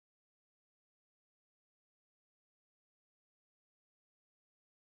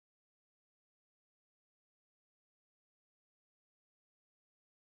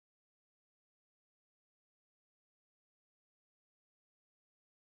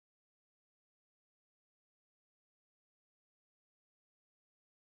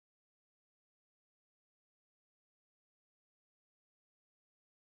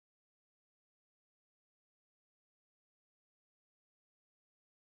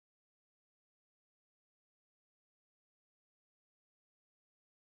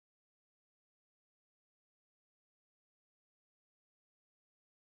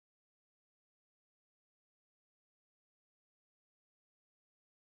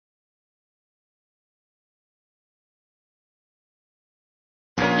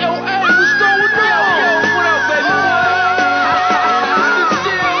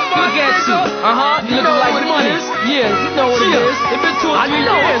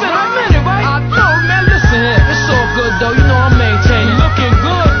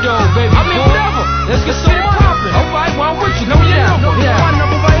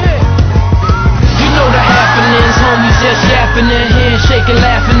clapping their hands, shaking,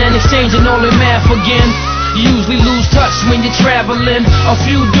 laughing, and exchanging all their math again. You usually lose touch when you're traveling. A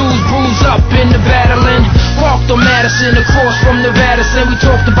few dudes bruise up in the battling. Walked on Madison, across from Nevada. We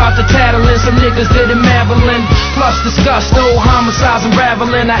talked about the tattling, some niggas did it Maryland. Plus discussed old homicides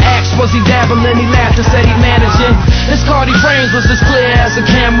unraveling. I asked, was he dabbling? He laughed and said he managing. His Cardi frames was as clear as a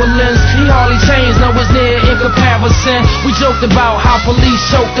camera lens. He hardly changed, no was near in comparison. We joked about how police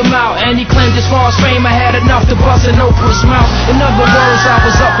choked him out, and he claimed as far as fame I had enough to bust an Oprah's mouth. In other words, I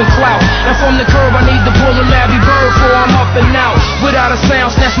was up in clout, and from the curb I need to pull a Larry Bird for I'm up and out. Without a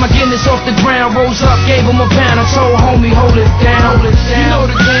sound, snatched my Guinness off the ground, rose up, gave him a pound, I told homie, hold it down, hold it down. You know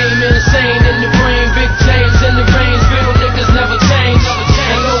the game insane in the brain, big change in the range, real niggas never change.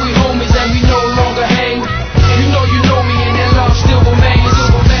 And though we homies and we no longer hang, you know me and that love still remains.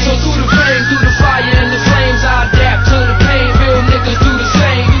 So through the flame, through the fire and the flames, I adapt to the pain, real niggas do the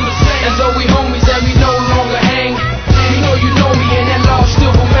same. And though we homies and we no longer hang, you know me and that love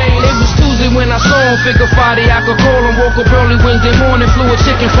still remains. It was Tuesday when I saw him, figure Friday I could call him. Woke up early Wednesday morning, flew a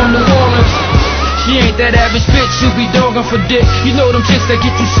chicken from New Orleans. She ain't that average bitch, you be dogging for dick. You know them chicks that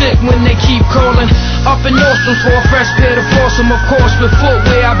get you sick when they keep calling. Up in Nordstrom's for a fresh pair to force them, of course. With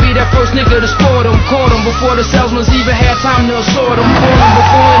footwear, I'll be that first nigga to sport them. Caught them before the salesman's even had time to assort them. Call them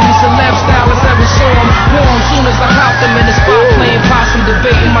before any celeb stylist ever saw them. Warm soon as I hopped them in the spot, playing possum,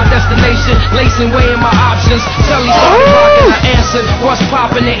 debating my destination, lacing, weighing my options. Tell each other rocking, I answered. What's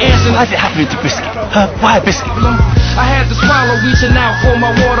poppin', they answered. Why did it happen to Biscuit? Why Biscuit? I had to swallow, reaching out for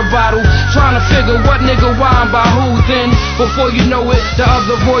my water bottle, trying to figure what nigga whined by who. Then, before you know it, the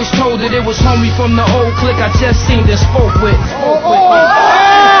other voice told it was homie from the old clique I just seen and spoke with.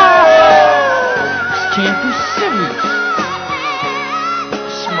 Can't be serious.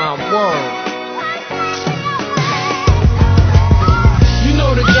 It's my world. You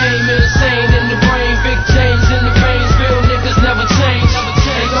know the game insane in the brain, big change in the veins, real niggas never change.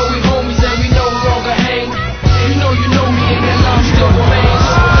 And though we homies and we no longer hang, you know me and that love still remains.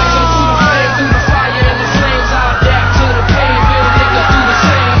 So through the flame, through the fire and the flames, I adapt to the pain, real niggas do the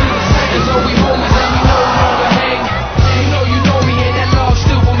same. And though we homies and we no longer hang, you know me and that love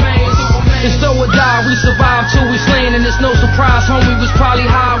still remains. It's do or die, we survived till we slain, and it's no surprise homie was probably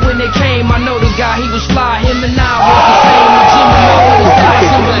high when they came. I know the guy, he was fly, him and I was the same. The Gemini with his guy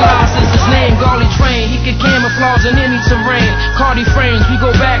symbolizes his name, Garley train, he could camouflage in any terrain. Cardi frames, we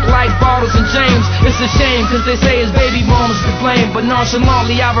go back like Bottles and James. It's a shame, cause they say his baby mama's to blame, but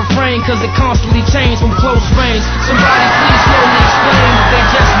nonchalantly I refrain, cause it constantly changed from close range. Somebody please slowly explain, if they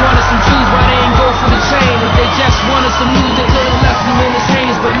just wanted some Jews, why they ain't go for the chain? If they just wanted some news, they could've